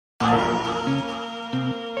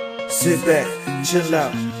sit back, chill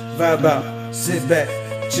out, vibe out, sit back,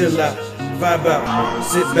 chill out, vibe out,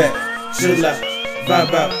 sit back, chill out,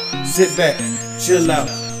 vibe out, sit back, chill out,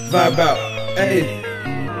 vibe out. Hey,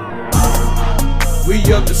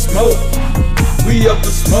 we up to smoke, we up to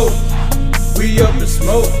smoke, we up to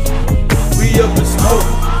smoke, we up to smoke,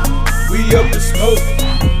 we up to smoke,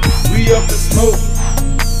 we up to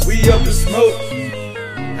smoke, we up to smoke.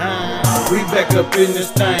 We back up in this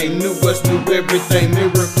thing, new what's new, everything.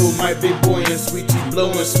 Miracle, my big boy and sweetie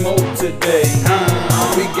blowing smoke today.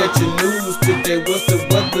 We got your news today, what's the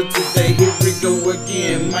weather today? Here we go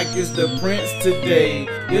again, Mike is the prince today.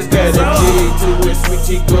 It's got a G to it,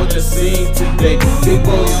 sweetie gonna sing today. Big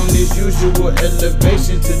boy on his usual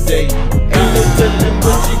elevation today. Ain't no telling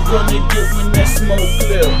what you gonna get when that smoke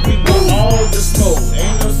clear. We want all the smoke,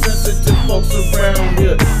 ain't no sensitive folks around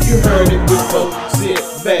here. You heard it before, sit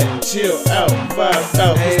back, chill out, vibe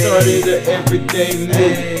out. We started an everyday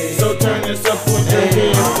move, so turn this up on your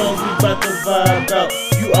headphones. We bout to vibe out.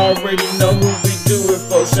 You already know who we do it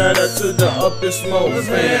for. Shout out to the Up and Smoke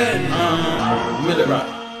man.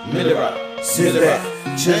 Millie Rock, sit back,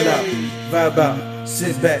 chill out, vibe out.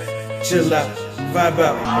 Sit back, chill out, vibe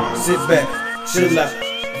out. Sit back, chill out,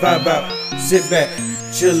 vibe out. Sit back,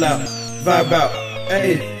 chill out, vibe out.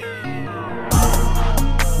 Hey,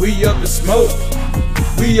 we up to smoke.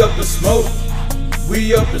 We up to smoke,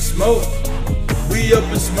 we up to smoke, we up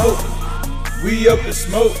to smoke, we up to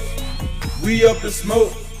smoke, we up to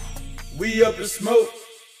smoke, we up to smoke.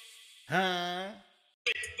 Hey,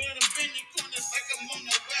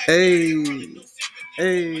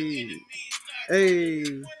 hey, hey,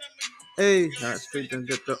 hey. Alright, straight and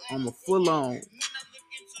get the armor full on.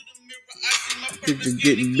 Picture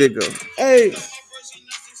getting bigger. Hey.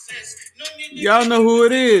 Y'all know who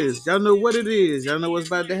it is. Y'all know what it is. Y'all know what's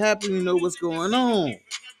about to happen. You know what's going on.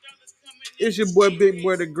 It's your boy, Big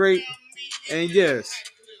Boy the Great. And yes,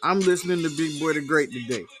 I'm listening to Big Boy the Great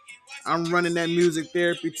today. I'm running that music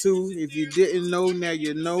therapy too. If you didn't know, now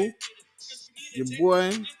you know. Your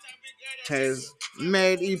boy has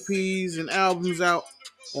mad EPs and albums out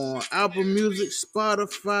on Apple Music,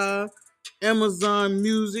 Spotify, Amazon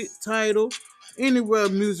Music, Tidal. Anywhere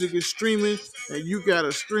music is streaming and you got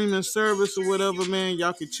a streaming service or whatever, man,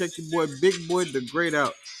 y'all can check your boy Big Boy the Great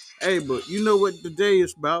out. Hey, but you know what the day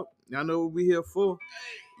is about. Y'all know what we here for.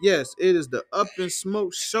 Yes, it is the Up and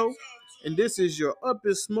Smoke Show. And this is your Up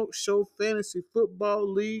and Smoke Show Fantasy Football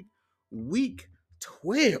League Week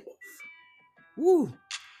 12. Woo!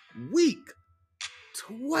 Week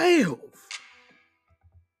 12.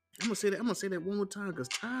 I'm gonna say that one more time because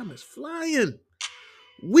time is flying.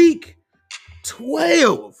 Week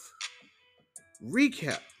 12.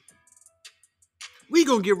 Recap. We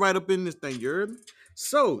gonna get right up in this thing, you heard me?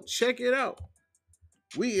 So check it out.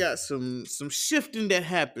 We got some shifting that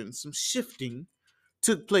happened. Some shifting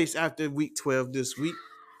took place after week 12 this week.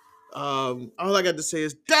 All I got to say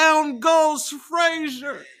is down goes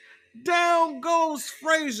Frazier. Down goes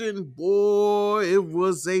Frazier. And boy, it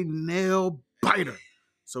was a nail biter.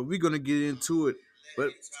 So we're gonna get into it.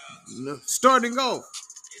 But starting off,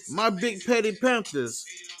 my big petty Panthers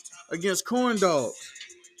against Corn Dogs.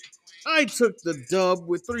 I took the dub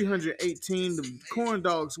with 318. The Corn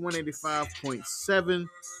Dogs 185.7.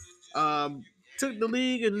 Took the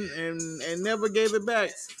league and never gave it back.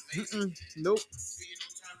 Nope.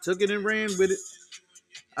 Took it and ran with it.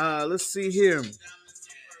 Let's see here.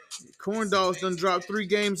 Corn Dogs done dropped 3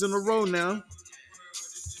 games in a row now.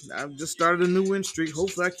 I've just started a new win streak.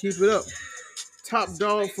 Hopefully I keep it up. Top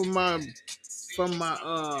dog for my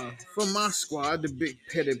squad, the Big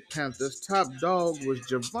Petty Panthers. Top dog was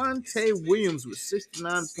Javonte Williams with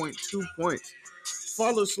 69.2 points.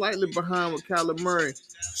 Followed slightly behind with Kyler Murray.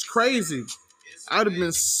 It's crazy. I'd have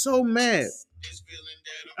been so mad.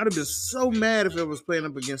 I'd have been so mad if I was playing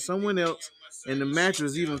up against someone else and the match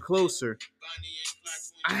was even closer.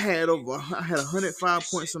 I had 105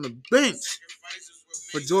 points on the bench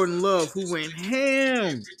for Jordan Love, who went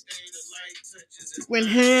ham. Went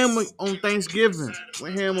ham on Thanksgiving.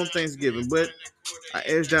 But I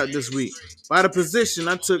edged out this week. By the position,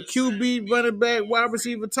 I took QB, running back, wide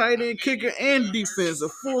receiver, tight end, kicker, and defense. A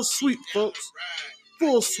full sweep, folks.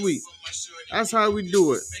 Full sweep. That's how we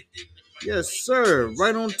do it. Yes, sir.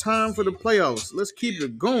 Right on time for the playoffs. Let's keep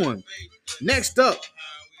it going. Next up,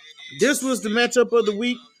 this was the matchup of the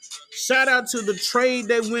week. Shout out to the trade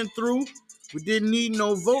that went through. We didn't need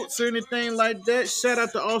no votes or anything like that. Shout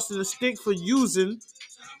out to Austin and Stick for using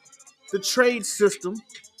the trade system.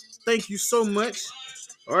 Thank you so much.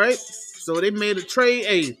 All right. So they made a trade.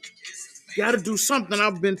 Hey, got to do something.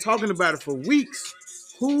 I've been talking about it for weeks.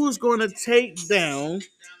 Who's going to take down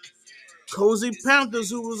Cozy Panthers,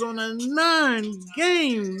 who was on a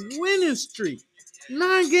 9-game winning streak.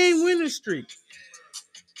 9-game winning streak.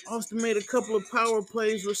 Austin made a couple of power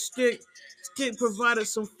plays with Stick. Stick provided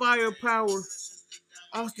some firepower.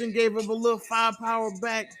 Austin gave up a little firepower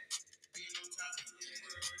back.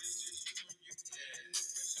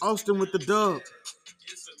 Austin with the dub.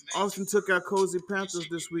 Austin took out Cozy Panthers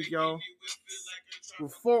this week, y'all.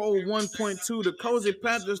 With 401.2, the Cozy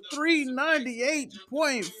Panthers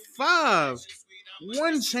 398.5.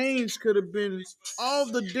 One change could have been all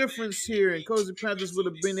the difference here, and Cozy Panthers would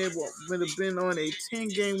have been on a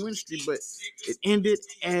 10-game win streak, but it ended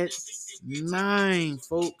at 9,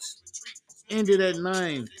 folks. Ended at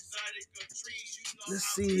 9. Let's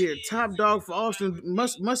see here. Top dog for Austin.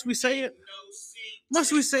 Must we say it?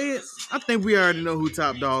 Must we say it? I think we already know who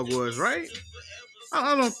top dog was, right?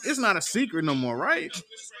 I don't. It's not a secret no more, right?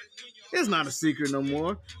 It's not a secret no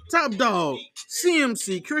more. Top dog,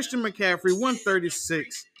 CMC, Christian McCaffrey,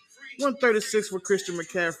 136. 136 for Christian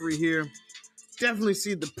McCaffrey here. Definitely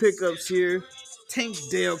see the pickups here. Tank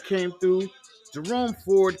Dale came through. Jerome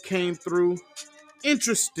Ford came through.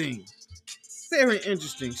 Interesting. Very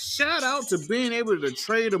interesting. Shout out to being able to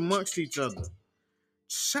trade amongst each other.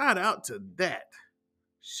 Shout out to that.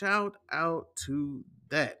 Shout out to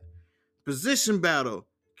that. Position battle.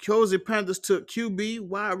 Cozy Panthers took QB,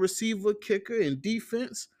 wide receiver, kicker, and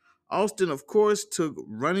defense. Austin, of course, took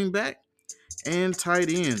running back and tight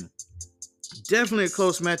end. Definitely a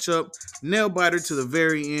close matchup. Nail biter to the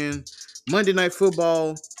very end. Monday Night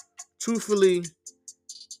Football. Truthfully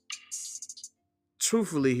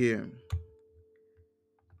here.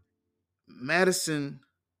 Madison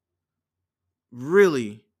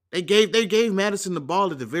really they gave Madison the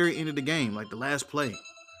ball at the very end of the game, like the last play.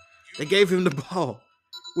 They gave him the ball,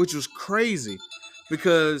 which was crazy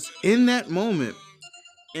because in that moment,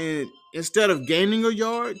 and instead of gaining a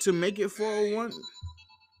yard to make it 401,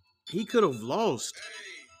 he could have lost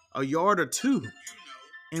a yard or two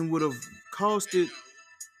and would have costed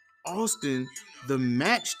Austin the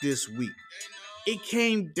match this week. It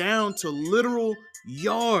came down to literal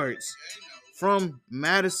yards from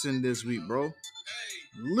Madison this week, bro.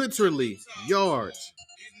 Literally yards.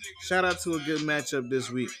 Shout out to a good matchup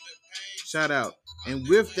this week. Shout out. And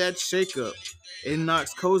with that shakeup, it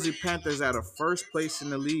knocks Cozy Panthers out of first place in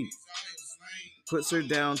the league. Puts her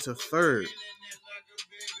down to third.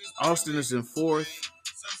 Austin is in fourth.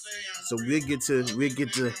 So we'll get to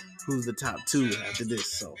who's the top two after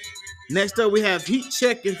this. So next up we have Heat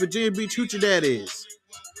Check and Virginia Beach Hoochie Daddies.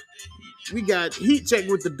 We got Heat Check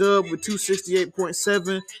with the dub with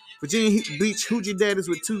 268.7. Virginia Beach Hoochie Daddies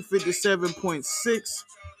with 257.6.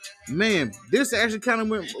 Man, this actually kind of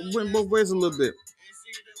went both ways a little bit.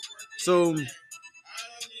 So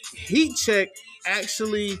Heat Check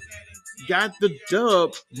actually got the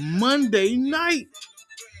dub Monday night.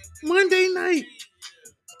 Virginia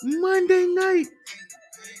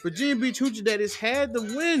Beach Hoochie Daddies had the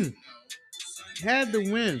win.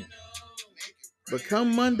 But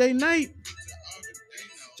come Monday night,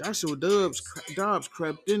 Joshua Dobbs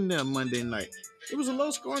crept in there Monday night. It was a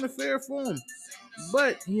low-scoring affair for him.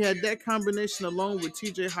 But he had that combination along with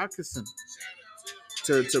TJ Hawkinson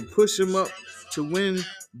to push him up to win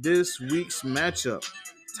this week's matchup.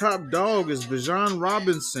 Top dog is Bijan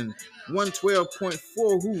Robinson,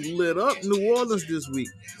 112.4, who lit up New Orleans this week.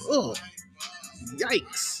 Oh,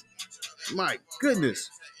 yikes. My goodness.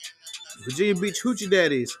 Virginia Beach Hoochie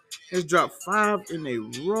Daddies has dropped 5 in a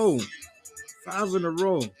row. 5 in a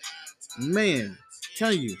row. Man,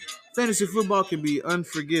 tell you, fantasy football can be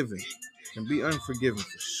unforgiving. For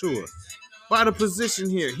sure. By the position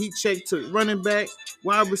here, Heat Check took running back,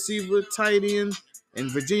 wide receiver, tight end, and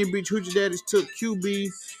Virginia Beach Hoochie Daddies took QB,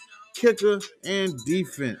 kicker, and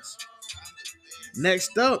defense.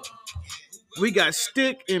 Next up, we got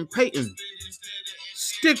Stick and Peyton.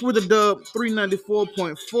 Stick with a dub,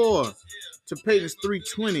 394.4 to Peyton's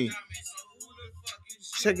 320.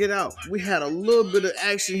 Check it out. We had a little bit of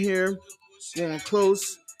action here, going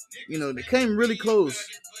close. You know, they came really close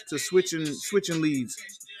to switching leads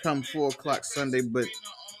come 4 o'clock Sunday, but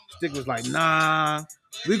Stick was like, nah,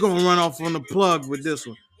 we're going to run off on the plug with this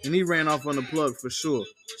one. And he ran off on the plug for sure.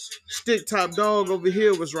 Stick top dog over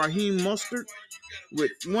here was Raheem Mostert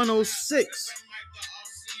with 106.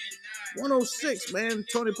 106, man.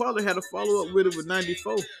 Tony Pollard had a follow-up with it with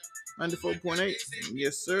 94. 94.8.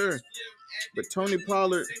 Yes, sir. But Tony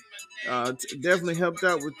Pollard definitely helped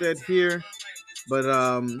out with that here. But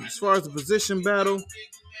as far as the position battle,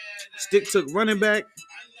 Stick took running back,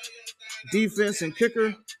 defense, and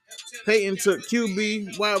kicker. Peyton took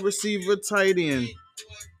QB, wide receiver, tight end.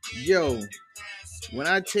 Yo, when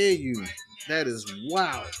I tell you, that is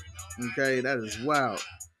wow. Okay, that is wild.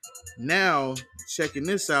 Now, checking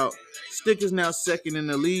this out, Stick is now second in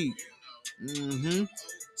the league.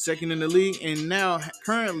 Second in the league, and now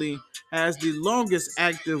currently has the longest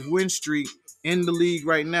active win streak in the league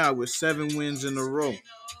right now with 7 wins in a row.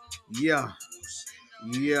 Yeah,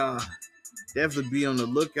 yeah. Definitely be on the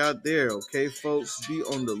lookout there, okay, folks? Be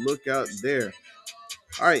on the lookout there.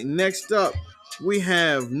 All right, next up, we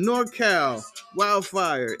have NorCal,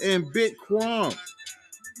 Wildfire, and Big Quam.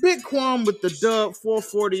 Big Quam with the dub,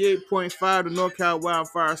 448.5 to NorCal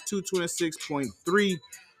Wildfire's 226.3.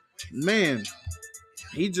 Man,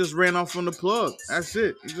 he just ran off on the plug. That's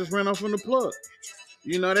it. He just ran off on the plug.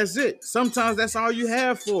 You know, that's it. Sometimes that's all you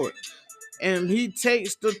have for it. And he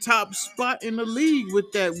takes the top spot in the league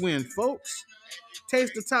with that win, folks.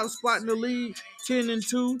 Takes the top spot in the league,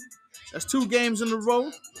 10-2. That's 2 games in a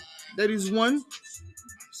row that he's won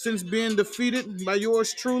since being defeated by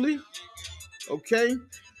yours truly. Okay.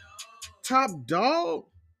 Top dog,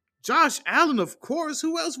 Josh Allen, of course.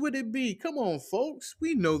 Who else would it be? Come on, folks.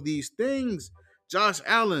 We know these things. Josh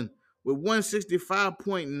Allen with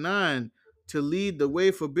 165.9 to lead the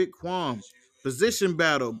way for Big Quam. Position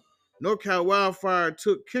battle. NorCal Wildfire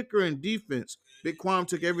took kicker and defense. Big Quam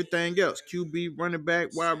took everything else. QB, running back,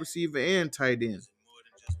 wide receiver, and tight end.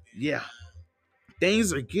 Yeah.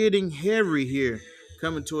 Things are getting hairy here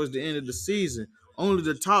coming towards the end of the season. Only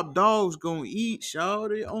the top dogs gonna eat,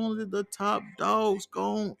 shawty. Only the top dogs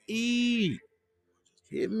gonna eat.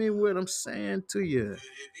 Hit me what I'm saying to you.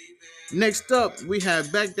 Next up, we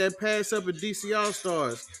have Back That Pass Up at DC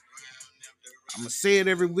All-Stars. I'm gonna say it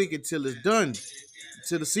every week until it's done,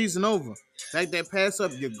 until the season over. Back That Pass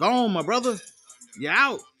Up, you're gone, my brother. You're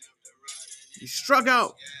out. You struck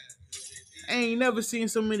out. I ain't never seen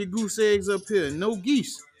so many goose eggs up here. No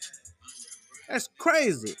geese. That's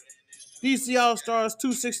crazy. DC All-Stars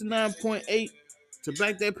 269.8 to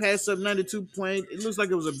Back That Pass Up 92.8. It looks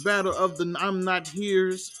like it was a battle of the I'm Not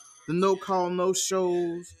Here's, the no call, no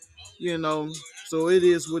shows, you know. So it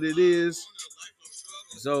is what it is.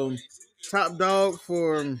 So top dog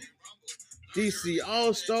for DC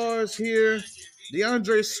All-Stars here,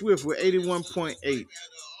 DeAndre Swift with 81.8.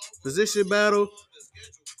 Position battle,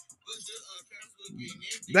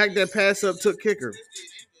 Back That Pass Up took kicker.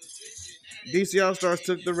 DC All-Stars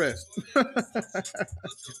took the rest.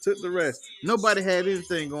 Took the rest. Nobody had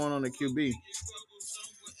anything going on at QB.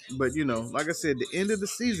 But, you know, like I said, the end of the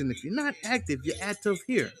season, if you're not active, you're active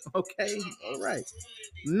here. Okay? All right.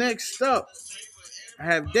 Next up, I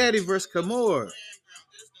have Daddy versus Kamor.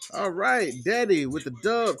 All right. Daddy with the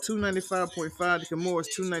dub, 295.5 to Kamor's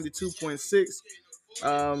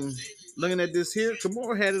 292.6. Looking at this here,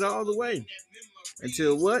 Kamor had it all the way.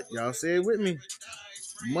 Until what? Y'all say it with me.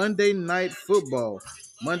 Monday Night Football.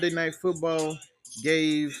 Monday Night Football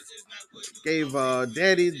gave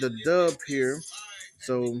Daddy the dub here.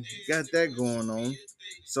 So got that going on.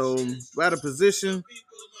 So out of position,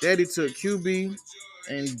 Daddy took QB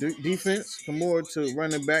and defense. Kamor took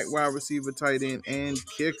running back, wide receiver, tight end, and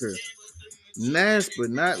kicker. Last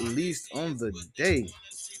but not least on the day,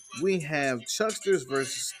 we have Chucksters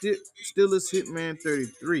versus Steelers Hitman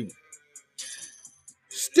 33.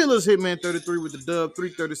 Steelers Hitman 33 with the dub,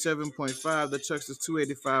 337.5. The Chucksters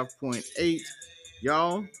 285.8.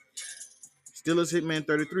 Y'all, Steelers Hitman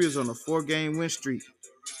 33 is on a 4-game win streak.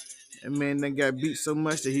 And man, they got beat so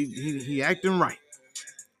much that he acting right.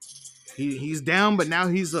 He's down, but now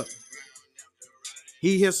he's up.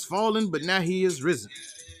 He has fallen, but now he is risen.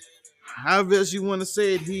 However else you want to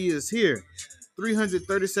say it, he is here.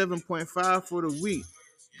 337.5 for the week.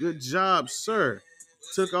 Good job, sir.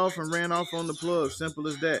 Took off and ran off on the plug. Simple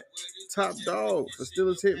as that. Top dog for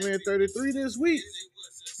Steelers Hitman 33 this week.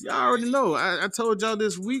 Y'all already know. I told y'all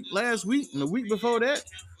this week, last week, and the week before that.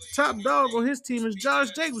 Top dog on his team is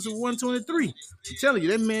Josh Jacobs with 123. I'm telling you,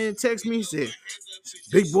 that man texted me and said,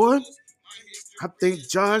 "Big boy, I think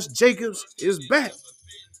Josh Jacobs is back.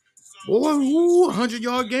 Boy,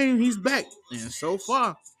 100-yard game, he's back." And so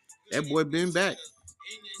far, that boy been back.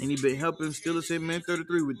 And he been helping Steelers Hitman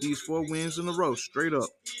 33 with these 4 wins in a row, straight up.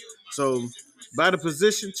 So, by the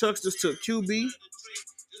position, Chucksters took QB.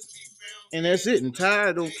 And that's it. And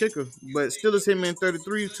tied on kicker. But Steelers Hitman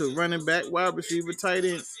 33 took running back, wide receiver, tight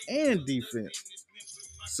end, and defense.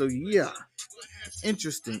 So, yeah.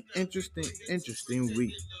 Interesting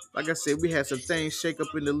week. Like I said, we had some things shake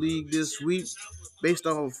up in the league this week based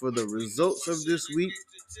off of the results of this week.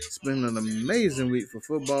 It's been an amazing week for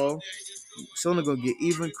football. It's only going to get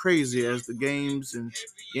even crazier as the games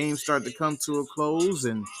start to come to a close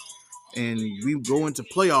and we go into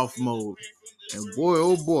playoff mode. And boy,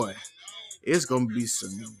 oh boy, it's going to be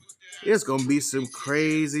some It's gonna be some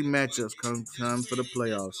crazy matchups come time for the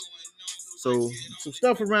playoffs. So some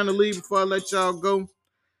stuff around the league before I let y'all go.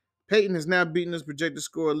 Peyton has now beaten his projected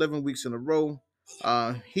score 11 weeks in a row.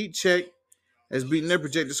 Heat Check has beaten their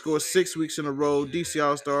projected score 6 weeks in a row. DC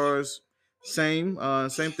All Stars, same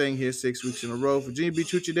thing here, 6 weeks in a row. Virginia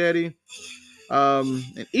Beach Hoochie Daddy.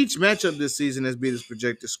 And each matchup this season has beat his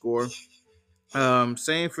projected score.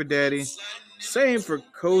 Same for Daddy. Same for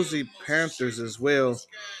Cozy Panthers as well.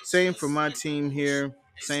 Same for my team here.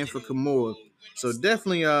 Same for Kamora. So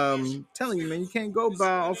definitely telling you, man, you can't go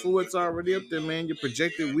by off of what's already up there, man. You're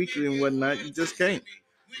projected weekly and whatnot. You just can't.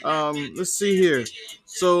 Let's see here.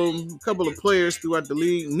 So a couple of players throughout the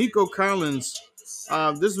league. Nico Collins.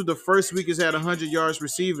 This was the first week he's had 100 yards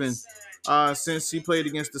receiving since he played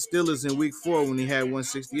against the Steelers in Week 4 when he had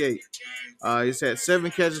 168. He's had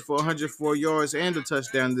 7 catches for 104 yards and a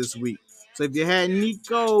touchdown this week. So if you had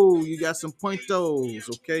Nico, you got some pointos,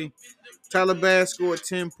 okay? Tyler Bass scored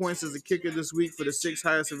 10 points as a kicker this week for the 6th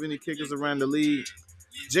highest of any kickers around the league.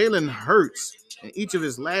 Jalen Hurts, in each of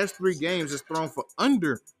his last 3 games, has thrown for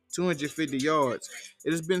under 250 yards.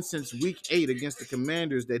 It has been since Week 8 against the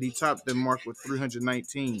Commanders that he topped the mark with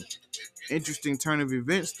 319. Interesting turn of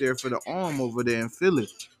events there for the arm over there in Philly,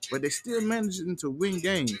 but they still managing to win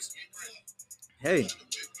games. Hey,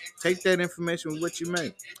 take that information with what you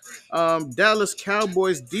may. Dallas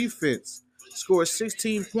Cowboys defense scored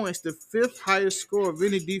 16 points, the 5th highest score of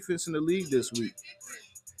any defense in the league this week.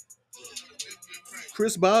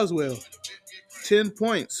 Chris Boswell, 10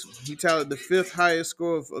 points. He tallied the 5th highest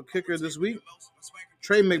score of a kicker this week.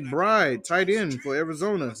 Trey McBride, tight end for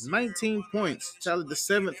Arizona, 19 points. Tallied the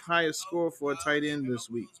 7th highest score for a tight end this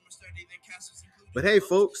week. But hey,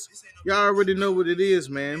 folks, y'all already know what it is,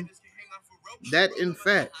 man. That, in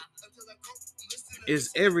fact,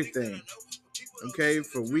 is everything. Okay,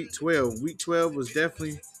 for Week 12. Week 12 was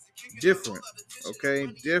definitely different. Okay,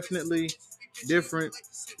 definitely different.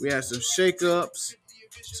 We had some shakeups,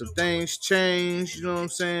 some things changed, you know what I'm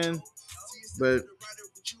saying? But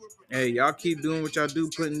hey, y'all keep doing what y'all do,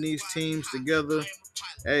 putting these teams together.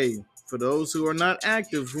 Hey, for those who are not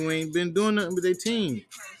active, who ain't been doing nothing with their team,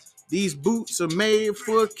 these boots are made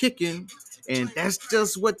for kicking, and that's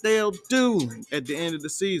just what they'll do at the end of the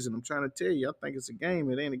season. I'm trying to tell you, I think it's a game.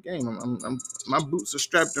 It ain't a game. My boots are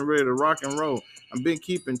strapped and ready to rock and roll. I've been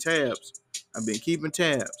keeping tabs.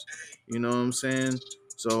 You know what I'm saying?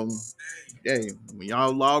 So, hey, when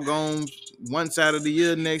y'all log on one side of the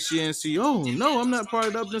year next year and see, oh, no, I'm not part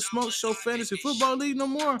of the Up and Smoke Show Fantasy Football League no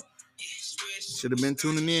more. Should have been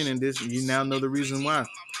tuning in, and this you now know the reason why.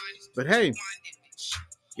 But hey,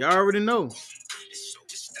 y'all already know.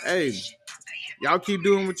 Hey, y'all keep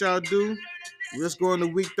doing what y'all do. Let's go into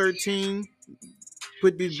week 13.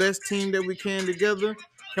 Put the best team that we can together.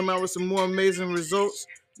 Come out with some more amazing results.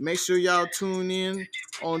 Make sure y'all tune in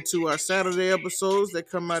onto our Saturday episodes that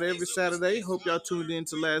come out every Saturday. Hope y'all tuned in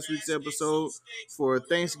to last week's episode for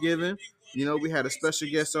Thanksgiving. You know, we had a special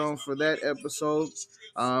guest on for that episode.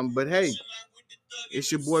 But hey,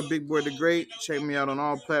 it's your boy, Big Boy the Great. Check me out on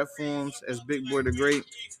all platforms as Big Boy the Great.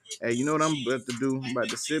 Hey, you know what I'm about to do? I'm about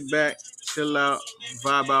to sit back, chill out,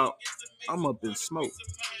 vibe out. I'm up in smoke.